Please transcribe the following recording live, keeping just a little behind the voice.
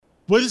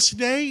With us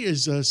today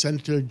is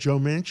Senator Joe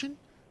Manchin,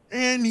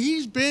 and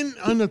he's been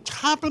on the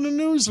top of the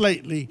news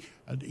lately.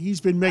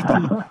 He's been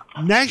making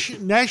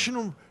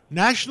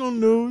national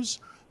news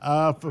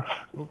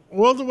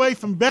all the way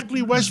from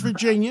Beckley, West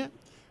Virginia.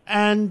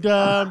 And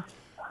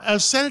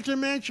Senator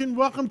Manchin,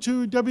 welcome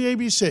to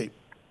WABC.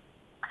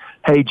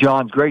 Hey,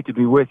 John, it's great to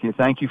be with you.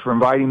 Thank you for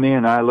inviting me,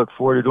 and I look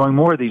forward to doing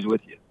more of these with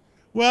you.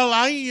 Well,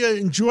 I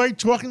enjoyed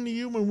talking to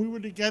you when we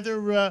were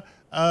together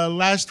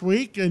last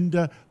week,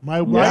 and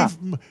my wife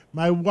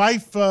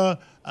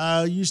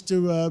used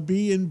to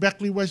be in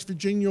Beckley, West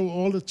Virginia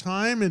all the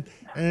time,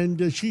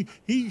 and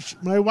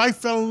my wife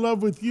fell in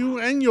love with you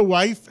and your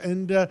wife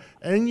and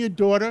your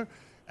daughter,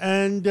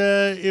 and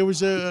it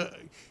was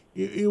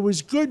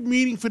good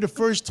meeting for the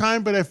first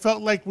time, but I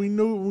felt like we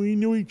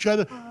knew each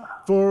other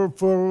for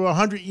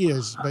 100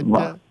 years.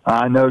 But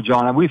I know,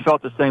 John, and we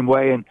felt the same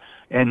way, and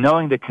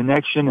knowing the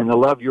connection and the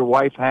love your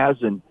wife has,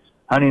 and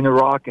Honey in the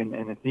Rock and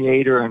the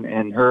theater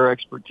and her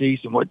expertise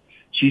and what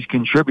she's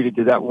contributed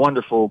to that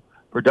wonderful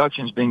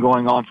production's been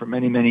going on for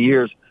many, many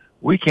years.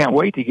 We can't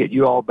wait to get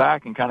you all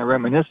back and kind of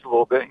reminisce a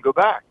little bit and go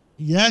back.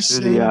 Yes,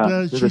 to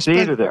the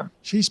theater there.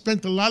 She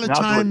spent a lot of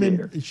time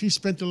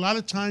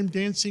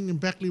dancing in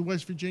Beckley,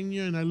 West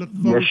Virginia, and I look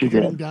forward to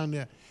getting down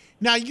there.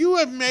 Now, you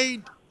have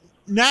made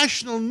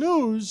national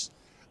news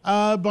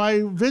by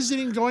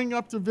going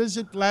up to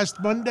visit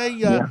last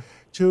Monday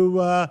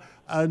to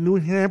New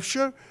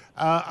Hampshire,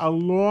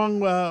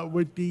 along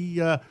with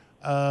the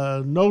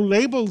No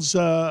Labels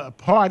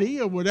party,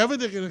 or whatever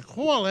they're going to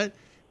call it,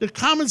 the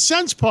Common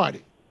Sense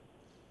Party.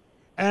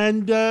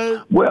 And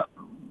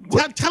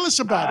tell us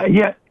about it.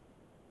 Yeah.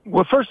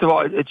 Well, first of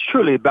all, it's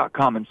truly about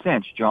common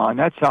sense, John.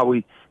 That's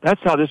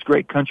how this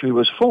great country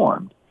was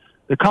formed.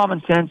 The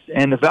common sense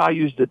and the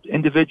values that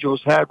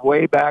individuals had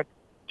way back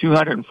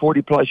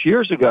 240 plus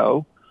years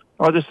ago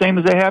are the same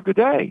as they have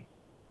today.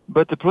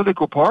 But the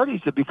political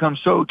parties have become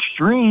so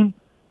extreme,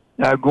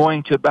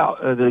 going to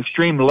about the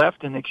extreme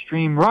left and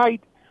extreme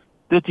right,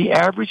 that the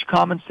average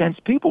common sense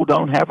people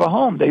don't have a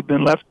home. They've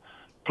been left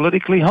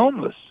politically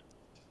homeless.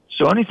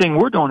 So anything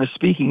we're doing is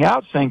speaking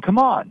out, saying, come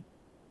on,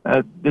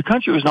 the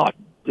country was not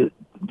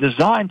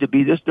designed to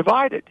be this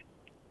divided.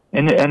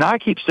 And I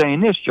keep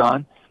saying this,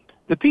 John,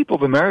 the people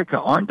of America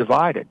aren't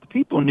divided. The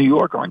people in New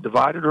York aren't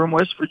divided, or in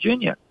West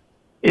Virginia.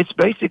 It's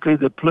basically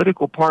the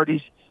political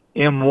parties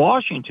in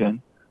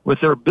Washington with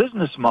their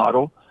business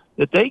model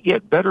that they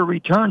get better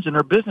returns, and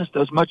their business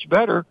does much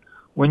better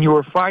when you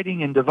are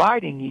fighting and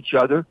dividing each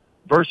other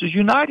versus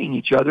uniting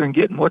each other and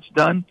getting what's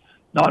done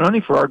not only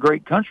for our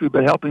great country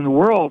but helping the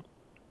world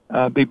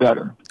be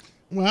better.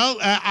 Well,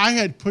 I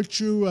had put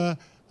you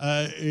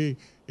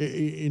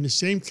in the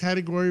same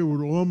category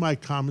with all my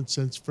common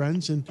sense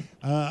friends, and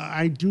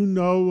I do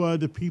know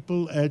the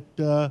people at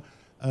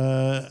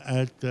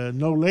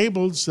No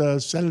Labels,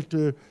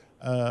 Senator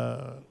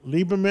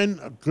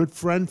Lieberman, a good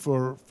friend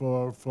for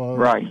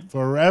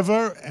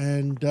forever,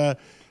 and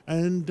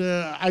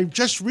I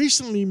just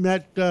recently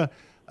met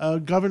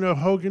Governor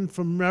Hogan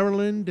from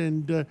Maryland,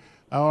 and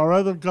our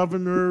other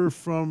governor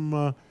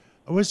from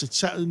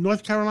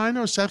North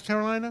Carolina or South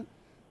Carolina?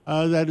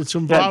 That it's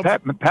involved.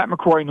 Pat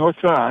McCrory, North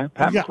Carolina.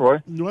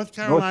 McCrory, North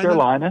Carolina. North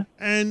Carolina.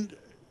 And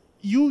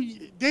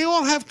they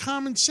all have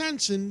common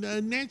sense. And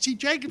Nancy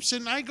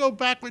Jacobson, I go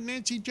back with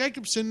Nancy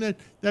Jacobson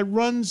that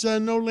runs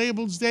No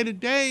Labels day to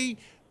day,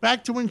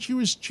 back to when she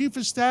was chief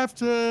of staff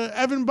to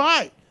Evan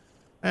Bayh.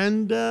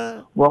 And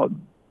well,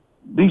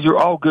 these are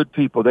all good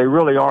people. They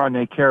really are, and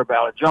they care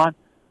about it. John,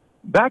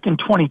 back in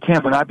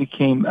 2010, when I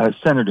became a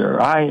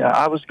senator,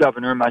 I was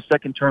governor in my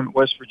second term at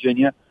West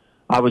Virginia.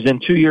 I was in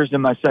 2 years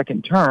in my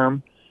second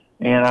term,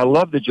 and I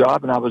loved the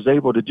job, and I was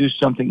able to do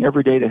something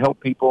every day to help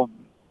people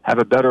have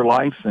a better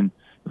life, and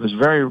it was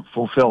very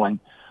fulfilling.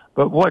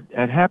 But what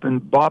had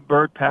happened, Bob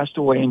Byrd passed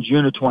away in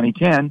June of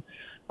 2010.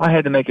 I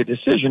had to make a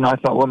decision. I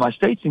thought, well, my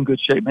state's in good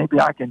shape.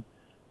 Maybe I can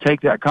take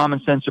that common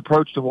sense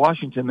approach to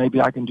Washington. Maybe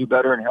I can do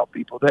better and help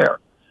people there.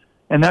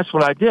 And that's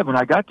what I did. When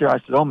I got there, I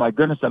said, oh, my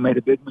goodness, I made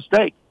a big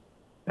mistake.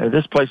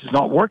 This place is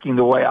not working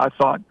the way I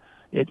thought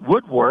it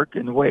would work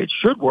and the way it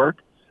should work.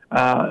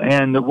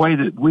 And the way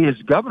that we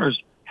as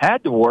governors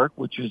had to work,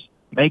 which is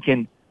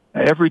making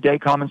everyday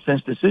common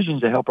sense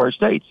decisions to help our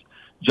states.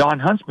 John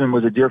Huntsman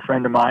was a dear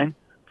friend of mine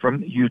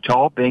from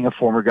Utah, being a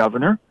former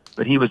governor,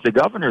 but he was the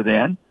governor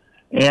then,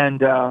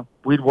 and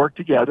we'd work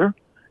together.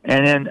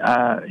 And then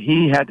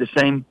he had the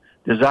same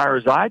desire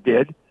as I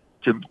did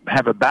to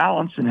have a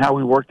balance in how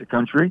we worked the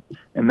country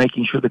and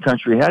making sure the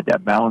country had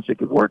that balance it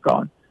could work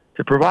on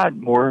to provide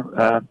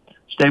more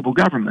stable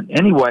government.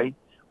 Anyway,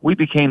 we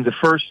became the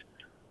first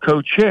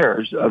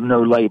co-chairs of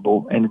No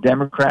Label, and the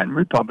Democrat and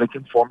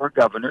Republican former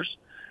governors,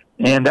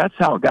 and that's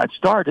how it got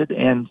started.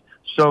 And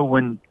so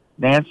when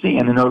Nancy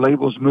and the No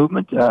Labels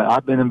movement,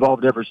 I've been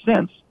involved ever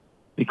since,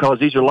 because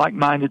these are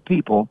like-minded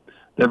people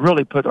that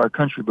really put our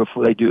country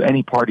before they do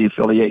any party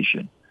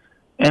affiliation.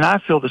 And I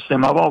feel the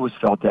same. I've always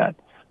felt that.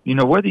 You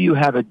know, whether you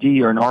have a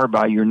D or an R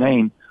by your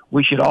name,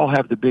 we should all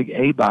have the big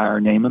A by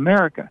our name,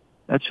 America.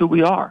 That's who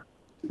we are.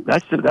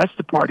 That's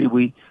the party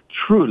we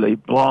truly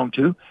belong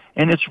to,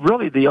 and it's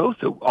really the oath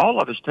that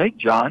all of us take,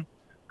 John.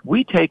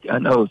 We take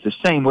an oath, the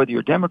same whether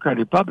you're Democrat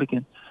or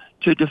Republican,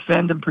 to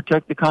defend and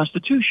protect the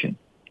Constitution.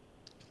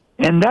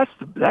 And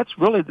that's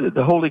really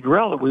the holy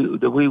grail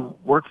that we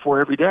work for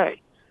every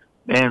day.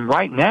 And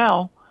right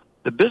now,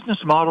 the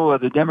business model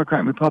of the Democrat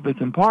and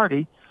Republican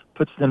Party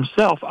puts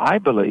themselves, I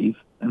believe,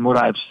 and what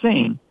I've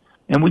seen,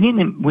 and we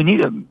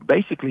need to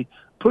basically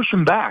push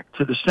them back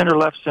to the center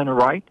left, center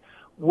right,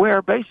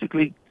 where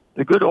basically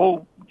the good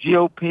old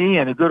GOP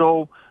and the good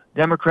old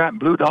Democrat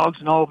Blue Dogs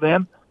and all of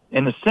them,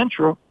 and the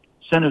central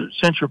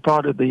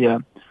part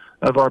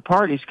of our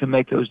parties can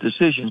make those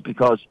decisions,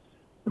 because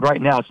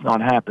right now it's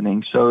not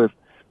happening. So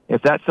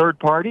if that third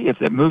party,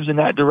 if it moves in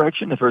that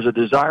direction, if there's a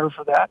desire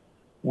for that,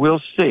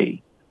 we'll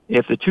see.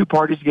 If the two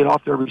parties get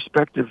off their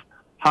respective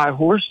high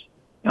horse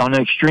on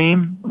the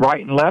extreme right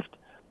and left,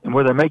 and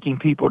where they're making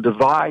people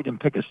divide and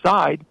pick a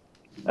side,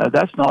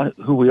 that's not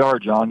who we are,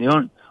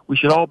 John. We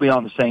should all be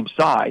on the same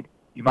side.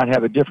 You might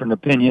have a different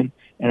opinion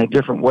and a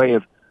different way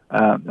of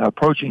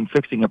approaching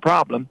fixing a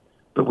problem,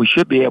 but we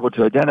should be able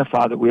to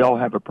identify that we all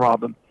have a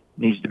problem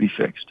that needs to be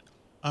fixed.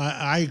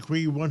 I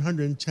agree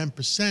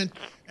 110%.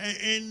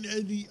 And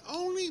the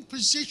only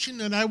position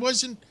that I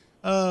wasn't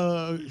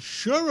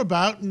sure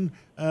about, and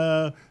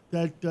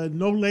that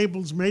No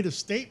Labels made a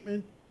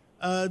statement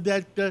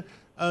that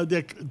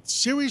they're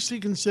seriously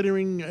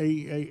considering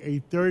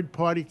a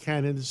third-party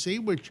candidacy,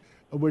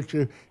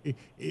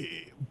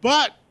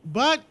 but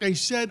they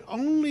said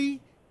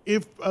only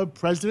if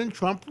President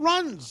Trump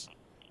runs.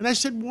 And I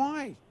said,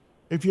 why?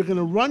 If you're going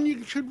to run,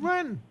 you should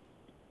run.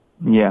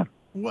 Yeah.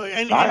 Well,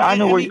 I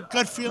know any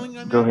gut feeling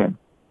on that? Go ahead.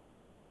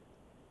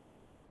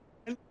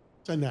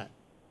 On that.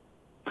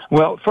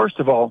 Well, first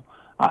of all,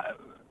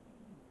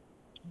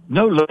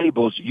 No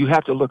Labels, you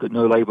have to look at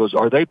No Labels.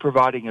 Are they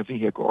providing a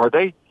vehicle?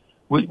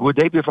 Would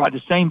they provide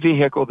the same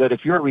vehicle that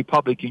if you're a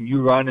Republican,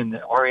 you run in the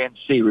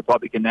RNC,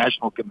 Republican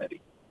National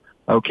Committee,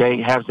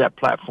 okay, has that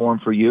platform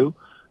for you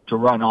to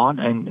run on,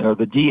 and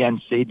the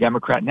DNC,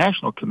 Democrat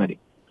National Committee.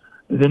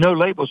 The No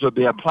Labels would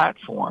be a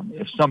platform.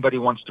 If somebody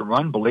wants to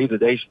run, believe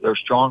that they're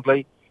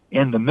strongly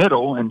in the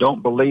middle and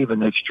don't believe in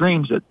the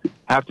extremes that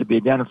have to be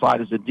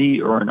identified as a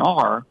D or an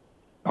R,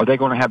 are they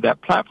going to have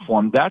that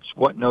platform? That's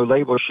what No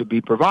Labels should be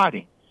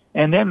providing.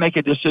 And then make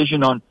a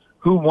decision on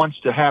who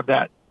wants to have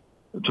that,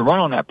 to run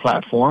on that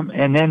platform,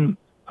 and then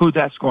who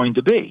that's going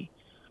to be.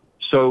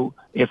 So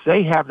if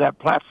they have that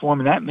platform,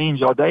 and that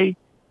means, are they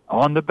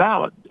on the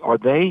ballot?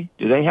 Do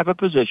they have a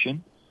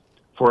position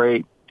for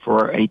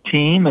a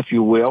team, if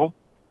you will,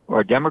 or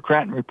a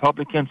Democrat and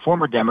Republican,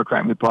 former Democrat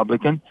and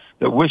Republican,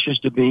 that wishes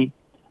to be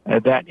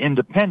that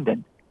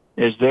independent?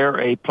 Is there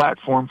a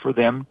platform for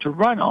them to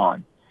run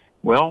on?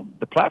 Well,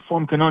 the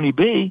platform can only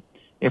be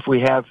if we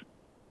have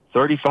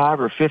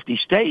 35 or 50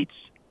 states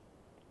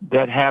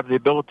that have the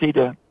ability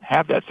to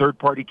have that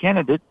third-party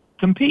candidate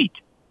compete.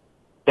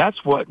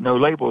 That's what No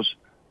Labels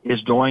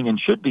is doing and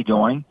should be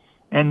doing,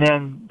 and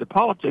then the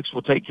politics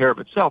will take care of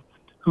itself.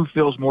 Who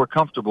feels more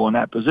comfortable in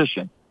that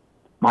position?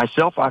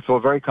 Myself, I feel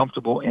very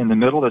comfortable in the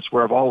middle. That's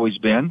where I've always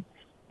been.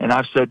 And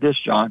I've said this,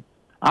 John,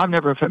 I've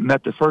never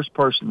met the first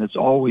person that's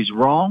always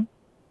wrong.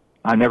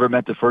 I never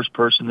met the first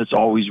person that's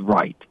always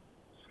right.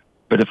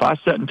 But if I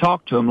sit and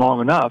talk to them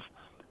long enough,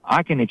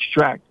 I can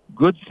extract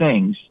good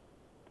things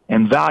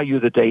and value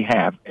that they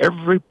have.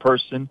 Every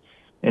person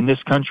in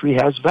this country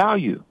has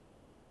value,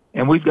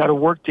 and we've got to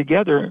work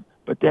together.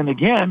 But then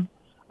again,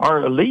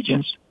 our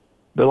allegiance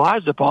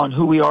relies upon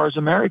who we are as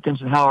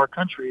Americans and how our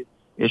country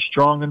is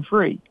strong and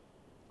free.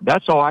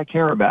 That's all I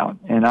care about,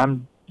 and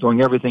I'm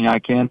doing everything I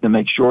can to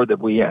make sure that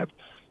we have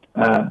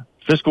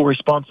fiscal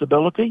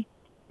responsibility,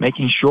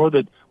 making sure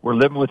that we're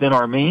living within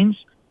our means,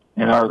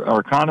 and our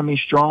economy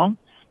is strong,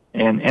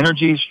 and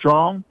energy is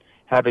strong,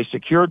 have a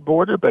secured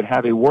border, but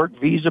have a work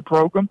visa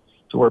program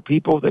to where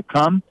people that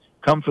come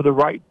for the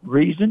right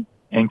reason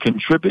and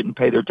contribute and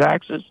pay their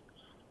taxes.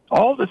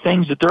 All the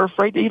things that they're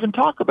afraid to even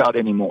talk about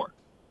anymore.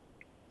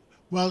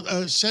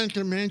 Well,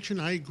 Senator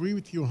Manchin, I agree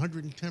with you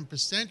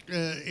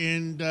 110%.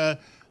 And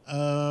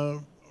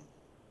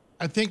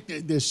I think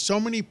that there's so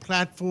many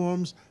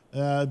platforms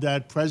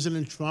that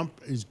President Trump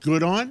is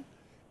good on,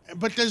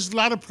 but there's a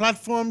lot of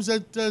platforms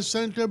that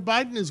Senator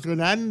Biden is good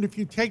at. And if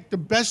you take the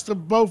best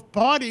of both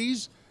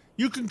parties,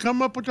 you can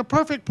come up with the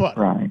perfect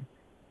party. Right.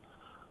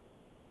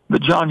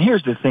 But, John,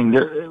 here's the thing.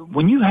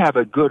 When you have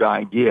a good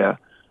idea,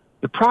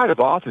 the pride of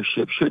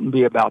authorship shouldn't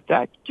be about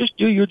that. Just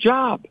do your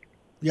job.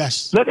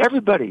 Yes. Let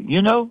everybody,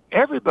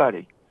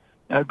 everybody.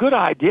 A good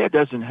idea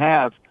it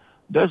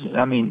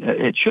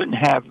shouldn't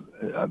have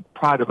a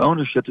pride of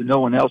ownership that no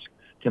one else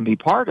can be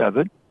part of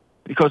it,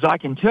 because I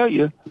can tell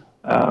you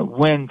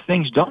when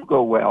things don't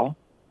go well,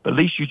 at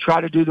least you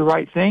try to do the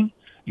right thing,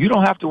 you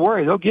don't have to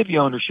worry. They'll give you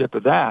ownership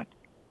of that,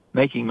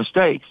 making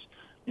mistakes.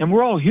 And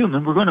we're all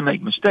human. We're going to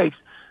make mistakes.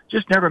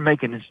 Just never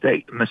make a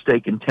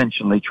mistake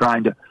intentionally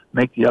trying to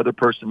make the other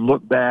person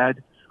look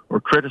bad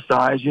or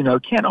criticize.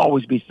 It can't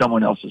always be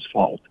someone else's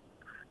fault.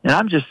 And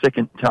I'm just sick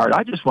and tired.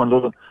 I just want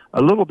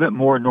a little bit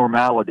more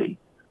normality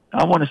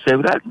I want to say,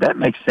 well, that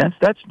makes sense.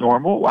 That's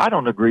normal. I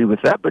don't agree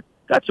with that, but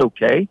that's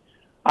okay.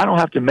 I don't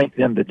have to make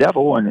them the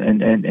devil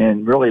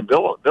and really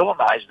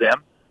villainize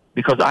them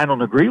because I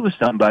don't agree with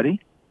somebody.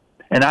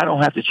 And I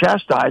don't have to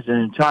chastise an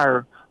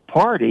entire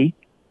party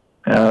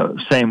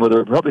saying, well, the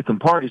Republican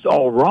Party is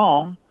all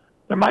wrong.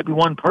 There might be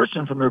one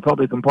person from the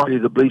Republican Party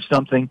that believes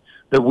something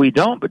that we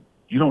don't, but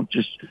you don't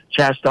just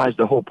chastise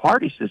the whole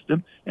party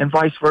system, and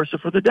vice versa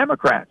for the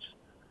Democrats.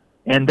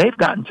 And they've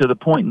gotten to the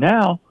point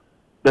now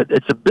that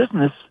it's a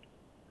business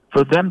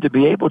for them to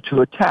be able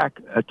to attack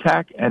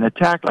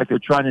like they're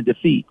trying to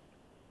defeat.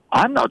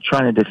 I'm not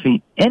trying to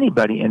defeat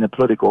anybody in the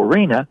political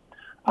arena.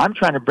 I'm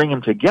trying to bring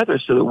them together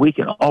so that we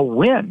can all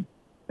win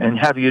and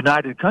have a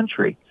united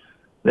country.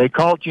 They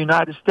call it the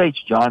United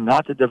States, John,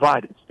 not the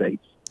divided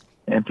states.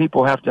 And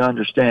people have to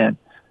understand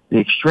the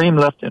extreme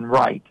left and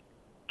right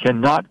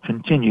cannot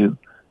continue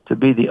to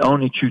be the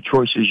only two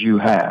choices you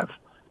have.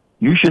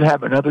 You should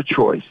have another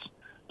choice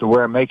to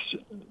where it makes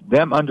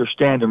them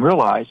understand and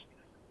realize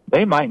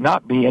they might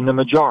not be in the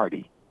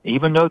majority.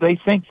 Even though they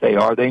think they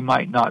are, they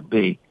might not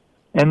be.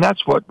 And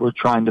that's what we're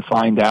trying to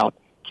find out.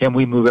 Can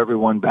we move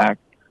everyone back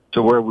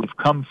to where we've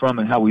come from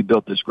and how we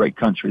built this great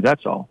country?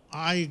 That's all.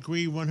 I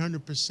agree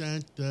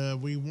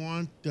 100%. We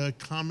want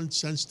common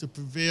sense to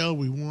prevail.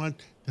 We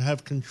want to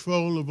have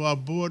control of our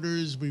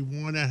borders. We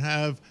want to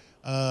have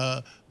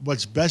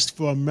what's best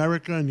for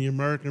America and the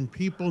American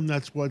people, and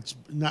that's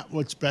not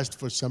what's best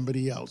for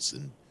somebody else.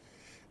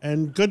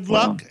 And good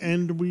luck,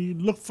 and we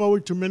look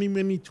forward to many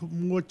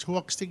more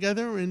talks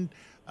together. And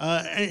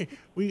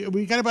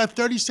we got about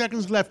 30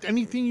 seconds left.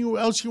 Anything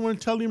else you want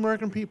to tell the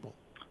American people?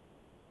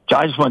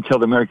 I just want to tell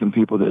the American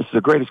people that this is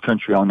the greatest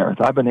country on earth.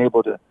 I've been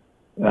able to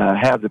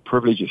have the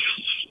privilege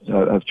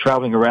of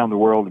traveling around the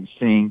world and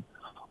seeing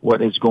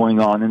what is going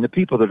on. And the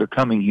people that are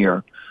coming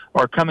here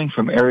are coming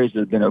from areas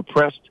that have been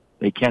oppressed.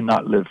 They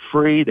cannot live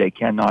free. They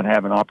cannot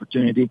have an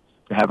opportunity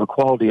to have a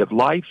quality of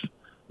life,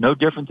 no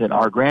different than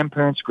our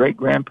grandparents,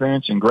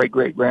 great-grandparents, and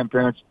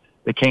great-great-grandparents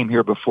that came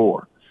here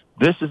before.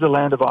 This is a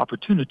land of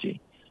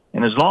opportunity.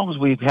 And as long as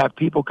we have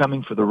people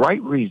coming for the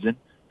right reason,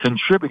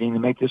 contributing to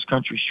make this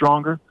country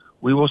stronger,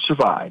 we will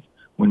survive.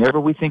 Whenever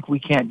we think we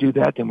can't do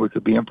that, then we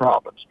could be in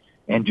problems.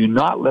 And do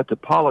not let the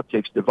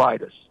politics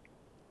divide us.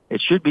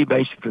 It should be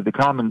basically the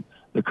common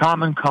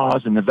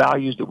cause and the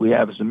values that we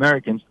have as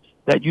Americans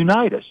that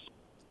unite us.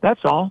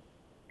 That's all.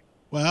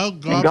 Well,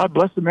 God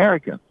bless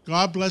America.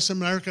 God bless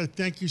America.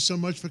 Thank you so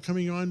much for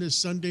coming on this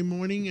Sunday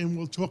morning, and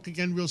we'll talk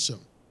again real soon.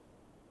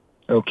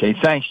 Okay.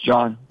 Thanks,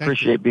 John.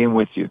 Appreciate being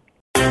with you.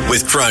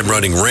 With crime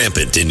running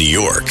rampant in New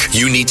York,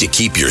 you need to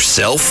keep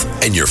yourself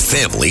and your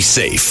family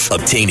safe.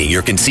 Obtaining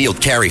your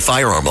concealed carry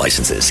firearm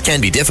licenses can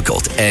be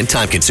difficult and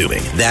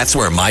time-consuming. That's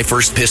where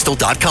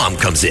MyFirstPistol.com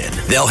comes in.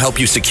 They'll help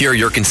you secure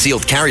your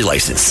concealed carry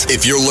license.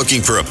 If you're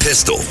looking for a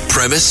pistol,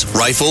 premise,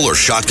 rifle, or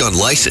shotgun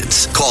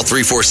license, call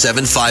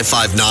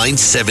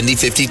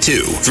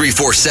 347-559-7052.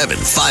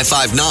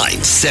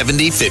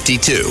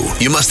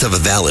 347-559-7052. You must have a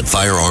valid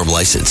firearm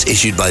license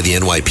issued by the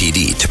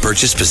NYPD to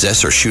purchase,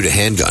 possess, or shoot a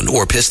handgun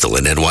or pistol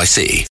in NYC.